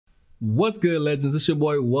What's good, Legends? It's your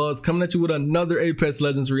boy Wuz coming at you with another Apex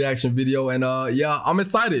Legends reaction video. And yeah, I'm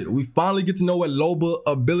excited. We finally get to know what LOBA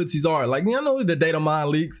abilities are. Like, you know, the data mine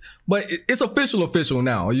leaks, but it's official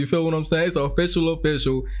now. You feel what I'm saying? It's official,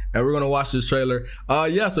 and we're gonna watch this trailer.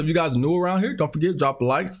 Yeah, so if you guys are new around here, don't forget, drop a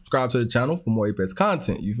like, subscribe to the channel for more Apex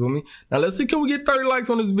content. You feel me? Now let's see, can we get 30 likes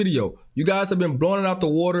on this video? You guys have been blowing it out the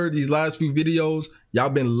water these last few videos. Y'all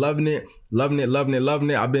been loving it.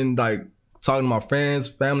 I've been like talking to my friends,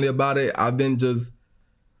 family about it. I've been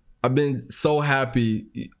so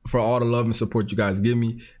happy for all the love and support you guys give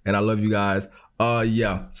me, and I love you guys.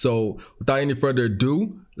 Yeah, so without any further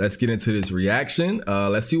ado, let's get into this reaction.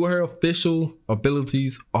 Let's see what her official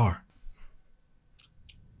abilities are.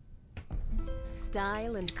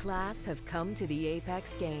 Style and class have come to the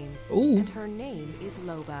Apex Games. Ooh. And her name is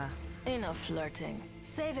LOBA. Enough flirting.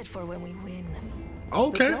 Save it for when we win.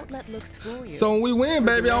 Okay. But don't let looks fool you. So when we win,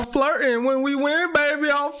 baby, I'm flirting. When we win, baby,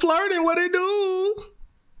 I'm flirting. What it do?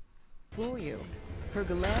 Fool you. Her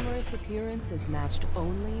glamorous appearance is matched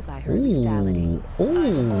only by her lethality.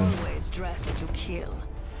 I'm always dressed to kill.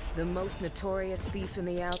 The most notorious thief in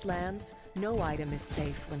the Outlands, no item is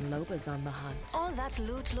safe when LOBA's on the hunt. All that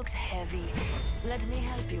loot looks heavy. Let me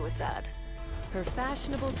help you with that. Her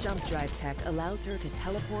fashionable jump drive tech allows her to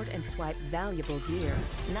teleport and swipe valuable gear.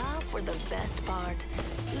 Now for the best part,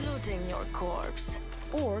 looting your corpse.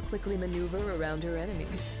 Or quickly maneuver around her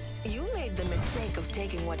enemies. You made the mistake of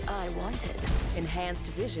taking what I wanted. Enhanced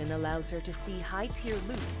vision allows her to see high-tier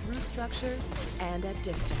loot through structures and at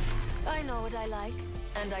distance. I know what I like,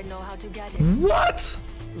 and I know how to get it. What?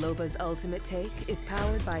 LOBA's ultimate take is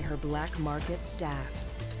powered by her black market staff.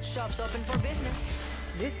 Shop's open for business.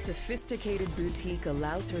 This sophisticated boutique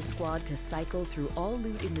allows her squad to cycle through all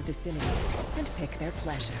loot in the vicinity and pick their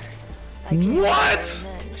pleasure. I can't What?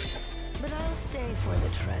 revenge, but I'll stay for the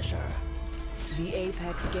treasure. The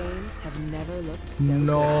Apex Games have never looked so A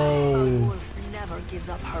No. wolf never gives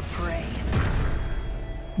up her prey.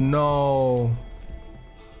 No.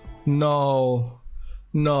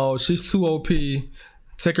 She's too OP.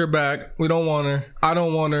 Take her back. We don't want her. I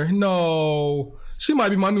don't want her. No. She might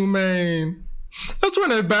be my new main. Let's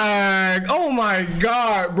run it back. Oh my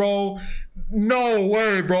God, bro. No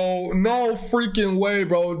way, bro. No freaking way,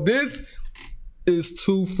 bro. This is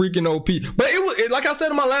too freaking OP. But it was, like I said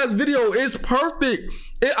in my last video, it's perfect.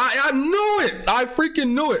 I knew it. I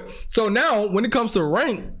freaking knew it. So now when it comes to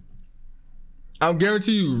rank, I'm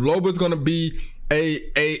guarantee you LOBA's gonna be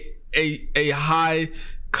a high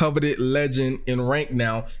coveted legend in rank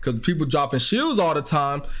now, because people dropping shields all the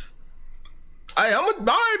time. Hey, all right,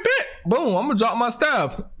 bet. Boom, I'm gonna drop my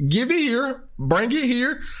staff. Give it here, bring it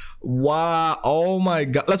here. Wow, oh my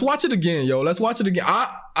God. Let's watch it again, yo. Let's watch it again. I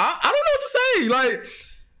don't know what to say. Like,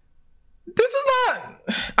 this is not,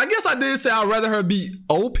 I guess I did say I'd rather her be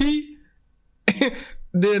OP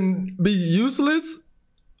than be useless.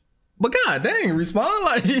 But God dang, Respawn,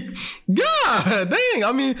 like, God dang.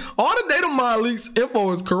 I mean, all the data mine leaks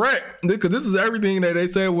info is correct, because this is everything that they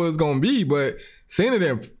said was gonna be, but seeing it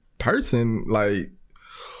in person, like,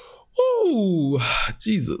 ooh,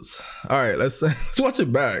 Jesus. All right, let's watch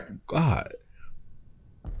it back. God.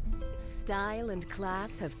 Style and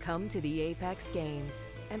class have come to the Apex Games,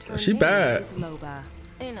 and her She name bad. is LOBA.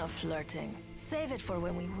 Enough flirting. Save it for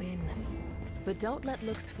when we win. But don't let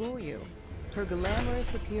looks fool you. Her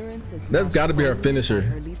glamorous appearance is That's gotta be her matched only by finisher.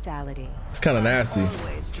 her lethality. It's kind of nasty.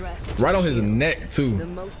 Always dressed to Right on his kill. neck, The too.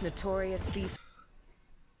 most notorious thief.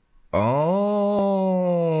 Oh,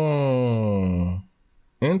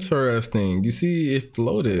 interesting. You see, it In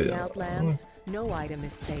floated. the Outlands, no item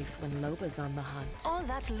is safe when LOBA's on the hunt. All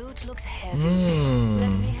that loot looks heavy.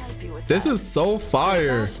 Let me help you with This that. is so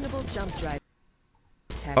fire. Fashionable jump drive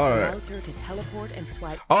tech All right. allows her to teleport and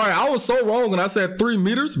swipe. All right, I was so wrong when I said 3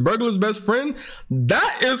 meters, burglar's best friend.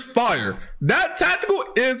 That is fire. That tactical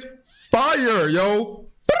is fire, yo.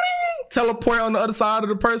 Bring! Teleport on the other side of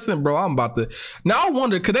the person, bro. I'm about to. Now I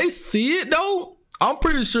wonder, could they see it though? I'm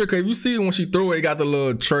pretty sure, because if you see it when she threw it, it got the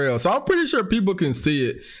little trail. So I'm pretty sure people can see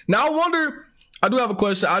it. Now I wonder, I do have a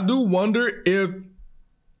question. I do wonder if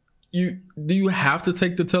do you have to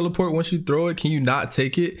take the teleport once you throw it? Can you not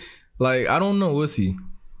take it? Like, I don't know. We'll see.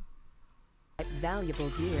 Valuable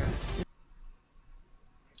gear.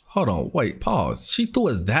 Hold on, wait, pause. She threw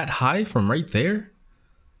it that high from right there?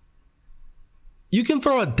 You can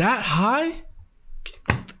throw it that high?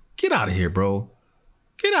 Get out of here, bro.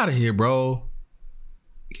 Get out of here, bro.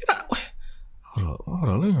 Get out. Hold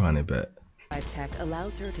on, let me run it back. Drive tech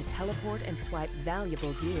allows her to teleport and swipe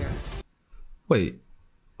valuable gear. Wait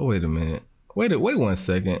a minute. Wait 1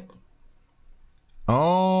 second.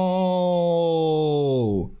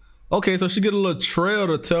 Oh, Okay, so she get a little trail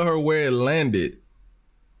to tell her where it landed.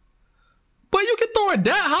 But you can throw it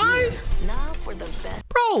that high? Now for the best.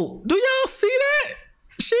 Bro, do y'all see that?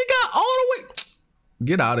 She got all the way.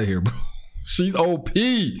 Get out of here, bro. She's OP.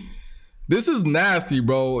 This is nasty,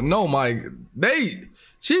 bro. No, Mike.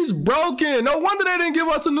 She's broken. No wonder they didn't give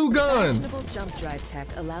us a new gun. Fashionable jump drive tech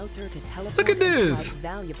allows her to teleport. Look at this.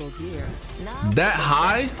 Valuable gear. Now That for the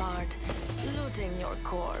high? best part, looting your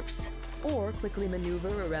corpse. Or quickly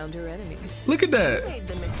maneuver around her enemies. Look at I that. made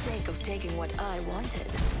the mistake of taking what I wanted.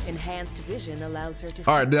 Enhanced vision allows her to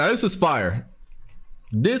All right, now this is fire.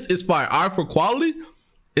 This is fire. Eye for quality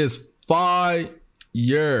is fire.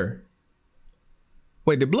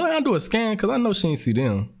 Wait, did Bloodhound do a scan? Because I know she didn't see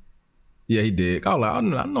them. Yeah, he did. I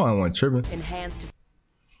know I wasn't tripping. enhanced.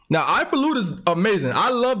 Now, Eye for Loot is amazing. I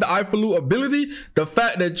love the Eye for Loot ability. The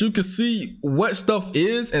fact that you can see what stuff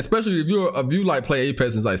is, and especially if you like play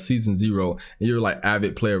Apex since like season 0 and you're like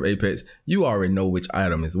avid player of Apex, you already know which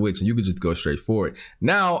item is which and you can just go straight for it.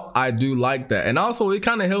 Now, I do like that. And also it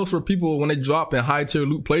kind of helps for people when they drop in high tier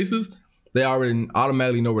loot places, they already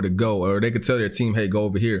automatically know where to go, or they could tell their team, hey, go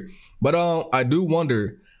over here. But I do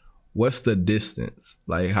wonder, what's the distance?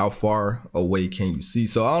 Like how far away can you see?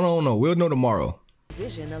 So I don't know. We'll know tomorrow.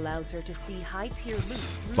 Vision allows her to see high-tier loot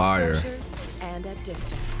through Fire. structures and at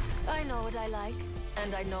distance. I know what I like,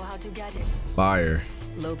 and I know how to get it. Fire.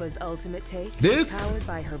 LOBA's ultimate take This- is powered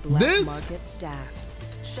by her black this- market staff.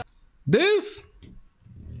 This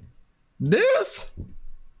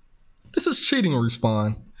is cheating,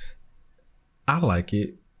 Respawn. I like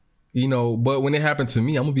it. You know, but when it happened to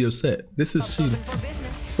me, I'm gonna be upset. This is cheating. For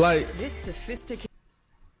business. Like, This sophisticated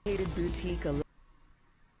boutique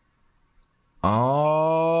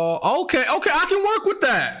oh, okay, I can work with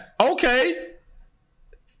that. Okay. Is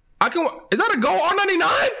that a gold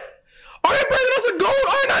R99? Are they bringing us a gold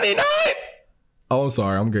R99? Oh, I'm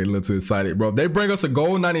sorry, I'm getting a little too excited, bro. If they bring us a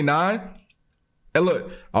gold 99, and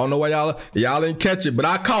look, I don't know why y'all didn't catch it, but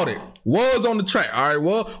I caught it. Was on the track, all right,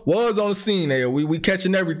 was on the scene there. We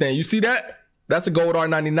catching everything. You see that? That's a gold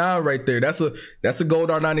R99 right there. That's a gold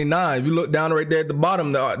R99. If you look down right there at the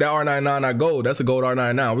bottom, that R99 not gold. That's a gold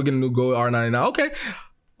R99. We're getting a new gold R99. Okay.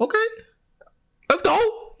 Let's go.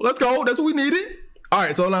 That's what we needed. All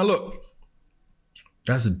right, so now look.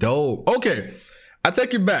 That's dope. Okay, I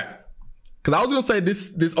take it back. Because I was going to say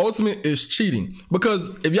this ultimate is cheating. Because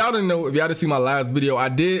if y'all didn't know, if y'all didn't see my last video, I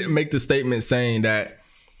did make the statement saying that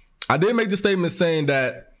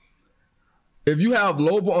if you have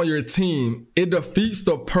LOBA on your team, it defeats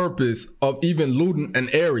the purpose of even looting an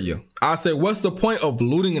area. I said, what's the point of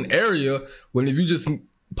looting an area when if you just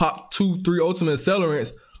pop 2-3 ultimate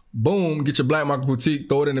accelerants, boom, get your black market boutique,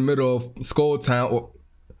 throw it in the middle of Skull Town,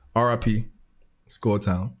 or RIP, Skull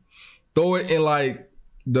Town. Throw it in like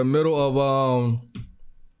the middle of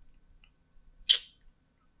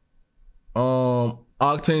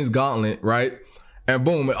Octane's Gauntlet, right? And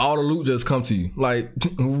boom, all the loot just come to you. Like,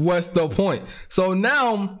 what's the point? So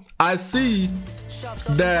now I see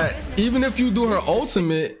that even if you do her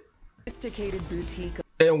ultimate, sophisticated boutique.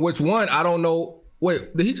 and which one, I don't know.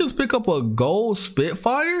 Wait, did he just pick up a gold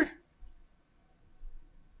Spitfire?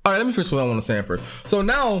 All right, let me finish what I want to say first. So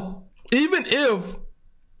now, even if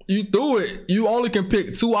you do it, you only can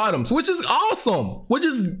pick 2 items, which is awesome, which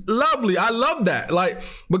is lovely. I love that. Like,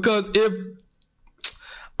 because if,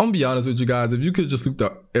 I'm gonna be honest with you guys, if you could just look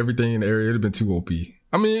up everything in the area, it'd have been too OP.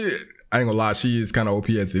 I mean, I ain't gonna lie, she is kind of OP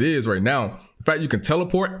as it is right now. The fact you can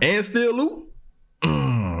teleport and still loot,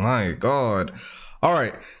 my God. All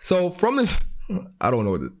right, so from this, I don't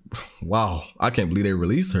know. Wow, I can't believe they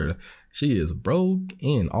released her. She is broke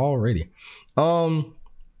in already.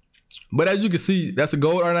 But as you can see, that's a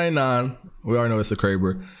gold R99. We already know it's a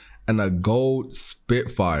Kraber, and a gold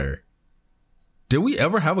Spitfire. Did we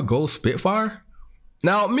ever have a gold Spitfire?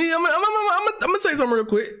 Now, me, I'm gonna say something real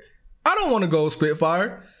quick. I don't want to go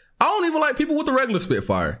Spitfire. I don't even like people with the regular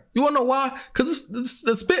Spitfire. You wanna know why? Because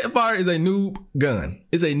the Spitfire is a noob gun.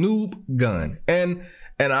 It's a noob gun. And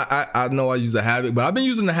I know I use a Havoc, but I've been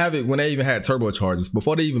using the Havoc when they even had turbochargers,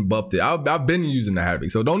 before they even buffed it. I've been using the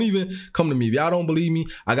Havoc. So don't even come to me. If y'all don't believe me,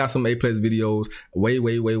 I got some Apex videos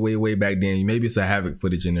way back then. Maybe it's a Havoc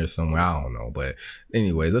footage in there somewhere. I don't know. But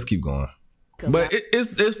anyways, let's keep going. But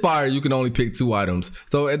it's fire. You can only pick 2 items.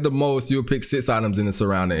 So at the most, you'll pick 6 items in the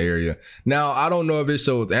surrounding area. Now, I don't know if it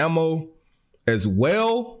shows ammo as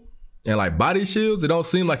well and like body shields. It don't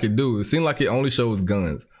seem like it do. It seems like it only shows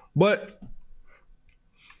guns.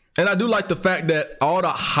 And I do like the fact that all the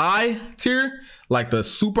high tier, like the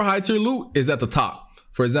super high tier loot is at the top.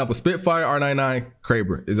 For example, Spitfire, R99,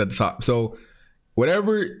 Kraber is at the top. So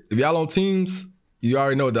whatever, if y'all on teams, you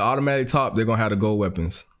already know the automatic top, they're gonna have the gold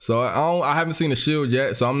weapons. So I haven't seen the shield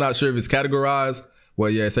yet, so I'm not sure if it's categorized. Well,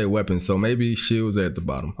 yeah, it say weapons, so maybe shields are at the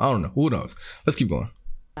bottom. I don't know. Who knows? Let's keep going.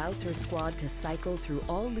 Allows her squad to cycle through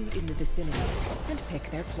all loot in the vicinity and pick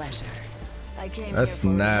their pleasure. I came That's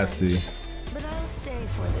here for nasty. revenge, but I'll stay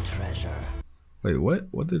for the treasure. Wait, what?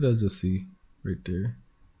 What did I just see right there?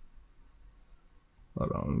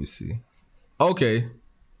 Hold on, let me see. Okay,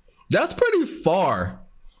 that's pretty far.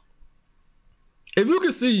 If you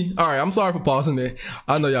can see, all right, I'm sorry for pausing it.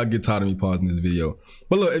 I know y'all get tired of me pausing this video.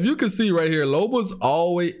 But look, if you can see right here, LOBA's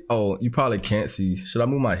always, oh, you probably can't see. Should I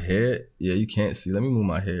move my head? Yeah, you can't see. Let me move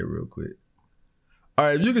my head real quick. All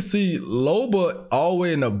right, if you can see, LOBA all the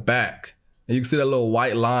way in the back. And you can see that little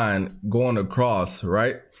white line going across,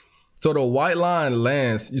 right? So the white line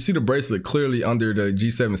lands, you see the bracelet clearly under the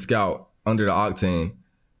G7 Scout, under the Octane.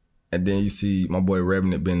 And then you see my boy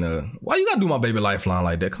Revenant been why you gotta do my baby lifeline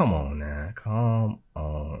like that? Come on now. Come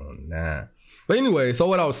on now. But anyway, so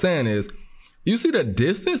what I was saying is, you see the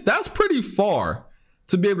distance? That's pretty far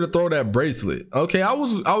to be able to throw that bracelet. Okay, I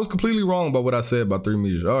was completely wrong about what I said about 3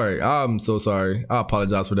 meters. All right, I'm so sorry. I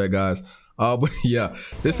apologize for that, guys. But yeah,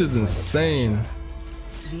 this is insane.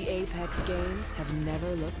 The Apex games have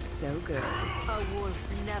never looked so good. A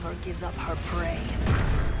wolf never gives up her prey.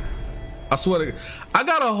 I swear to God, I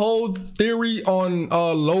got a whole theory on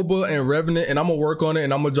LOBA and Revenant, and I'm gonna work on it,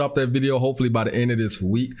 and I'm gonna drop that video hopefully by the end of this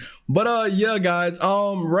week. But yeah, guys,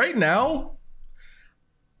 right now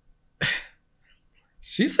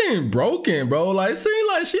she seemed broken, bro. Like, it seemed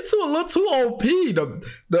like she a little too OP.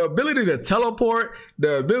 The ability to teleport,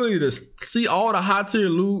 the ability to see all the high tier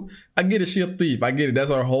loot. I get it, she a thief. I get it.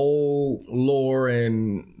 That's her whole lore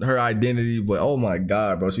and her identity. But oh my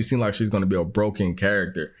God, bro, she seemed like she's gonna be a broken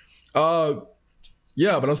character.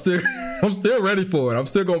 Yeah, but I'm still ready for it. I'm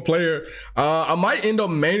still gonna play her. I might end up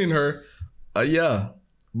maining her. Yeah,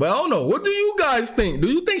 but I don't know. What do you guys think? Do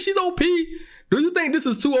you think she's OP? Do you think this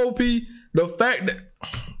is too OP? The fact that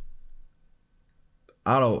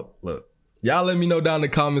I don't look. Y'all let me know down in the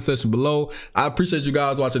comment section below. I appreciate you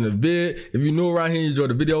guys watching the vid. If you're new around here and you enjoyed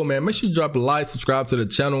the video, man, make sure you drop a like, subscribe to the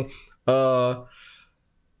channel.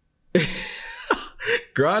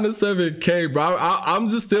 Grinding 7K, bro. I'm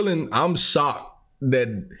just still I'm shocked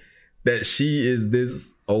that she is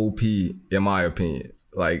this OP, in my opinion.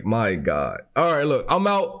 Like, my God. All right, look, I'm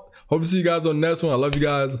out. Hope to see you guys on the next one. I love you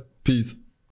guys. Peace.